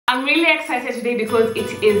I'm really excited today because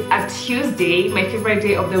it is a Tuesday, my favorite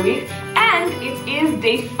day of the week, and it is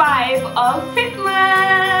day 5 of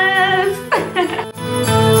FITMAS.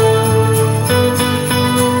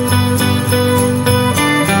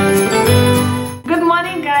 Good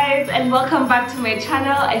morning guys, and welcome back to my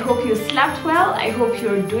channel. I hope you slept well. I hope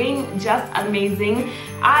you're doing just amazing.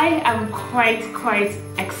 I am quite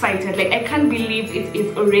excited. Like, I can't believe it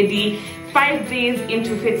is already 5 days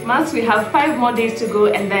into FITMAS. We have 5 more days to go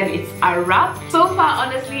and then it's a wrap. So far,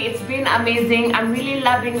 honestly, it's been amazing. I'm really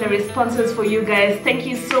loving the responses for you guys. Thank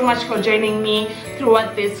you so much for joining me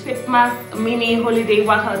throughout this FITMAS mini holiday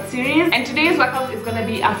workout series. And today's workout is gonna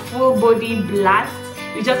be a full body blast.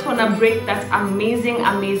 You just want to break that amazing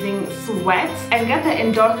sweat and get the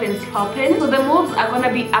endorphins popping. So the moves are going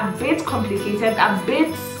to be a bit complicated, a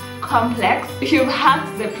bit complex. If you've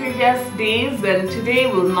hacked the previous days, then today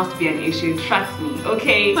will not be an issue, trust me,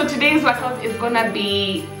 okay? So today's workout is going to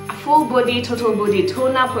be a full body, total body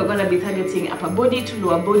tone up. We're going to be targeting upper body to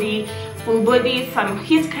lower body, full body, some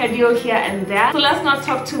HIIT cardio here and there. So let's not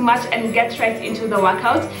talk too much and get right into the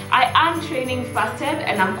workout. I am training fasted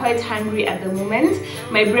and I'm quite hungry at the moment.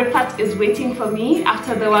 My breakfast is waiting for me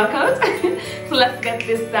after the workout. So let's get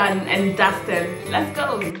this done and dusted. Let's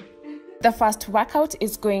go. The first workout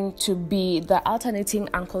is going to be the alternating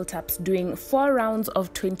ankle taps, doing 4 rounds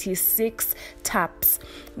of 26 taps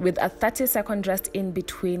with a 30-second rest in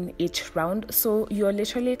between each round. So you're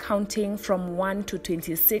literally counting from 1 to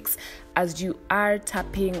 26 as you are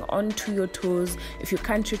tapping onto your toes. If you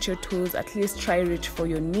can't reach your toes, at least try reach for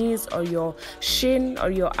your knees or your shin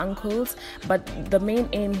or your ankles. But the main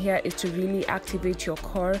aim here is to really activate your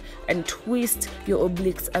core and twist your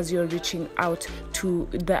obliques as you're reaching out to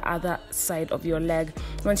the other side of your leg.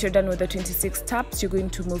 Once you're done with the 26 taps, you're going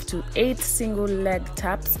to move to 8 single leg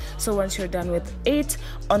taps. So once you're done with 8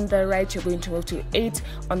 on the right, you're going to move to 8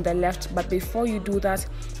 on the left. But before you do that,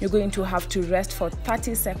 you're going to have to rest for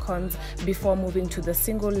 30 seconds before moving to the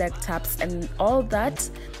single leg taps. And all that,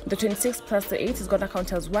 the 26 plus the 8 is going to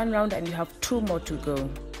count as 1 round, and you have 2 more to go.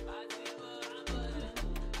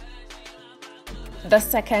 The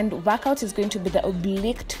second workout is going to be the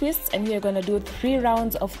oblique twists, and you're going to do 3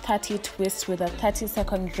 rounds of 30 twists with a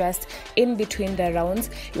 30-second rest in between the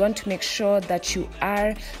rounds. You want to make sure that you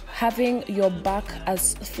are having your back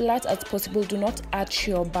as flat as possible. Do not arch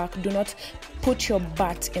your back. Do not put your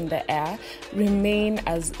butt in the air. Remain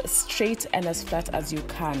as straight and as flat as you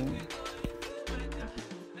can.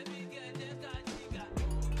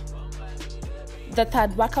 The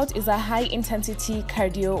third workout is a high intensity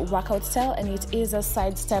cardio workout style, and it is a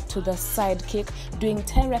side step to the side kick, doing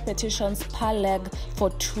 10 repetitions per leg for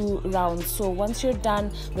 2 rounds. So once you're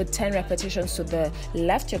done with 10 repetitions to the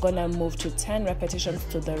left, you're gonna move to 10 repetitions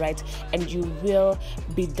to the right, and you will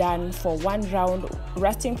be done for 1 round,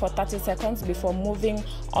 resting for 30 seconds before moving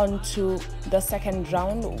on to the second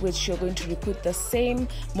round, which you're going to repeat the same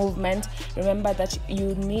movement. Remember that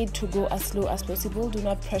you need to go as slow as possible. Do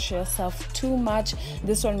not pressure yourself too much.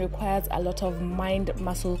 This one requires a lot of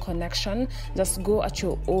mind-muscle connection. Just go at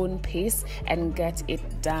your own pace and get it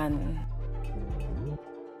done.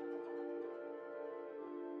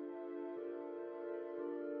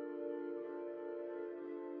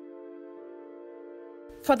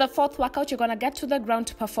 For the fourth workout, you're going to get to the ground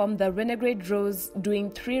to perform the renegade rows,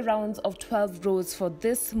 doing 3 rounds of 12 rows for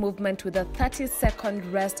this movement with a 30-second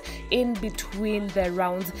rest in between the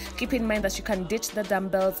rounds. Keep in mind that you can ditch the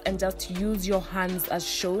dumbbells and just use your hands as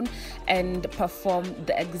shown and perform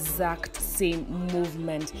the exact same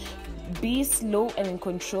movement. Be slow and in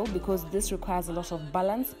control because this requires a lot of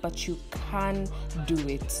balance, but you can do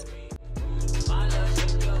it.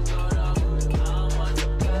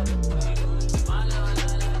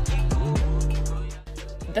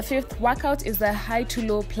 The fifth workout is the high to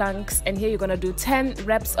low planks, and here you're going to do 10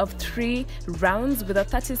 reps of 3 rounds with a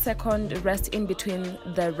 30-second rest in between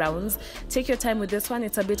the rounds. Take your time with this one.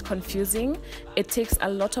 It's a bit confusing. It takes a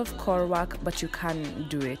lot of core work, but you can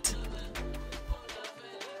do it.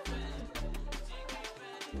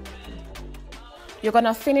 You're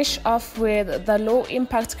gonna finish off with the low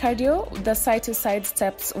impact cardio, the side to side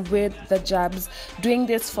steps with the jabs, doing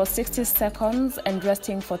this for 60 seconds and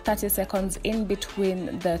resting for 30 seconds in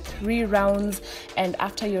between the 3 rounds. And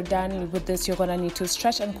after you're done with this, you're gonna need to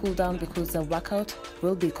stretch and cool down because the workout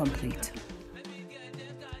will be complete.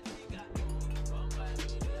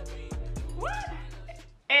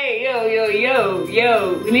 Hey,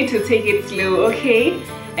 yo, we need to take it slow, okay?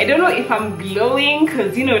 I don't know if I'm glowing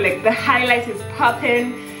because, you know, like the highlight is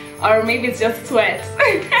popping, or maybe it's just sweat.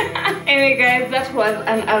 Anyway guys, that was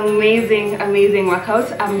an amazing workout.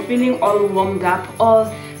 I'm feeling all warmed up, all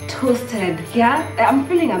toasted. Yeah, I'm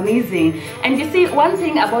feeling amazing. And you see, one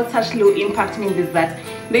thing about such low impact meals is that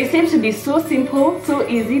they seem to be so simple, so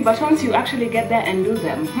easy, but once you actually get there and do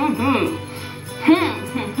them,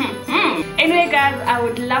 anyway guys, I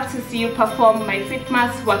would love to see you perform my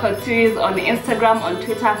FITMAS workout series on Instagram, on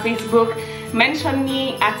Twitter, Facebook. Mention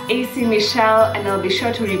me at AC Mitchelle and I'll be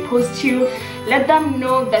sure to repost you. Let them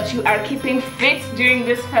know that you are keeping fit during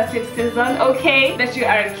this festive season, okay? That you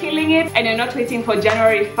are killing it and you're not waiting for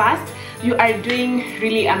January fast. You are doing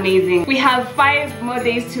really amazing. We have 5 more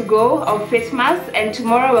days to go of FITMAS, and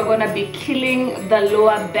tomorrow we're gonna be killing the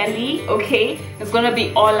lower belly, okay? It's gonna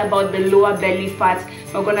be all about the lower belly fat.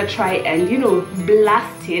 We're gonna try and, you know,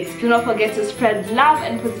 blast it. Do not forget to spread love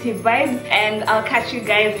and positive vibes, and I'll catch you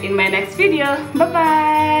guys in my next video.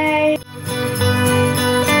 Bye bye.